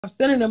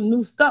sending them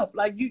new stuff.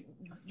 Like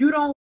you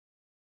don't.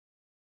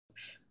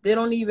 They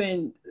don't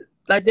even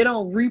like. They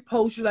don't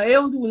repost you. Like they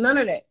don't do none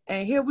of that.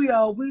 And here we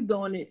are. We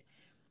doing it,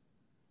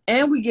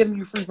 and we giving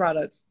you free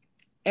products.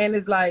 And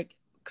it's like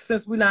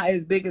since we're not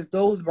as big as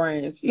those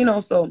brands, you know.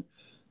 So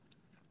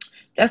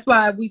that's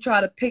why we try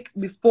to pick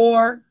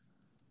before.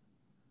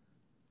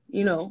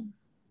 You know.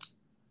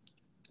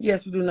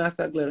 Yes, we do not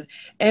sell glitter,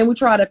 and we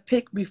try to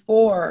pick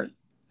before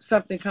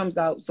something comes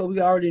out, so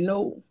we already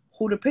know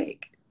who to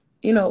pick.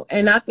 You know,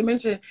 and not to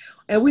mention,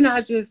 and we're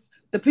not just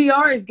the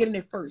PR is getting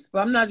it first, but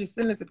I'm not just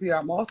sending it to PR.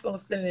 I'm also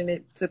sending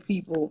it to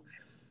people,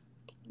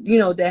 you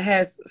know, that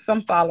has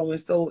some following,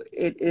 so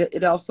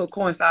it also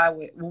coincides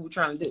with what we're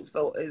trying to do.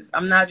 So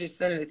I'm not just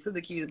sending it to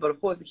the cuties, but of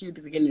course the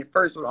cuties are getting it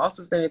first. But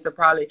also sending it to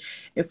probably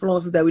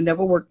influencers that we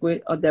never worked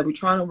with or that we're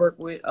trying to work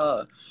with.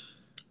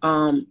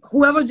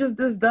 Whoever just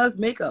does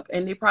makeup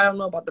and they probably don't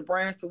know about the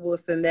brand, so we'll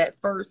send that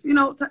first. You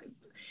know,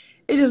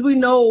 it's just we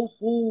know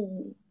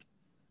who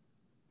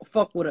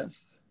fuck with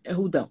us and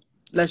who don't.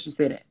 Let's just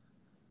say that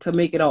to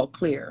make it all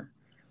clear.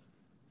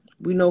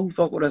 We know who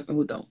fuck with us and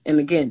who don't. And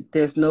again,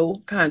 there's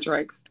no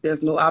contracts,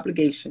 there's no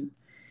obligation.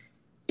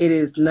 It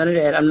is none of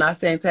that. I'm not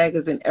saying tag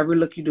us in every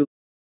look you do.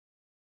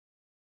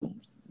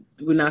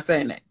 We're not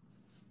saying that.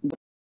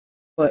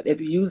 But if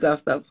you use our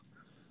stuff,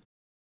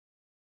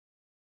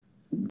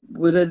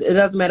 it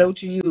doesn't matter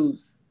what you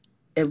use.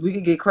 If we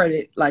could get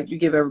credit like you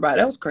give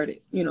everybody else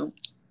credit, you know,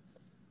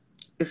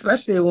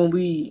 especially when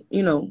we,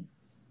 you know,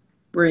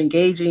 we're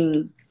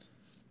engaging,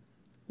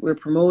 we're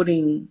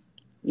promoting,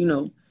 you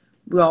know,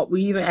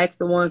 we even ask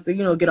the ones to,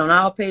 you know, get on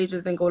our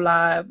pages and go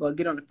live or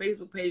get on the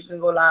Facebook pages and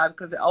go live,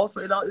 because it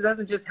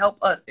doesn't just help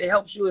us, it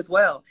helps you as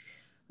well.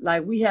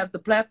 Like we have the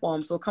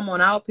platform, so come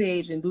on our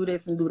page and do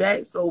this and do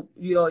that, so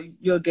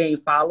you'll gain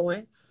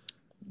following.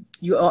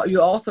 You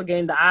also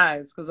gain the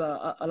eyes, because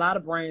a lot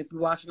of brands be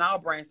watching our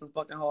brand so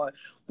fucking hard.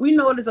 We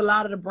notice a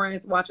lot of the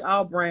brands watch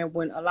our brand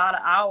when a lot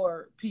of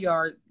our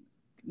PR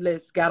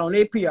lists got on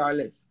their PR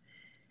list.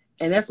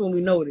 And that's when we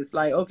notice,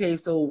 like, okay,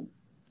 so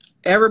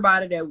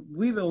everybody that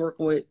we've been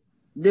working with,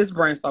 this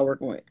brand start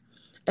working with.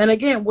 And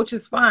again, which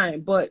is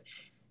fine, but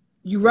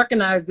you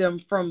recognize them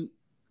from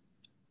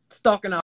stalking our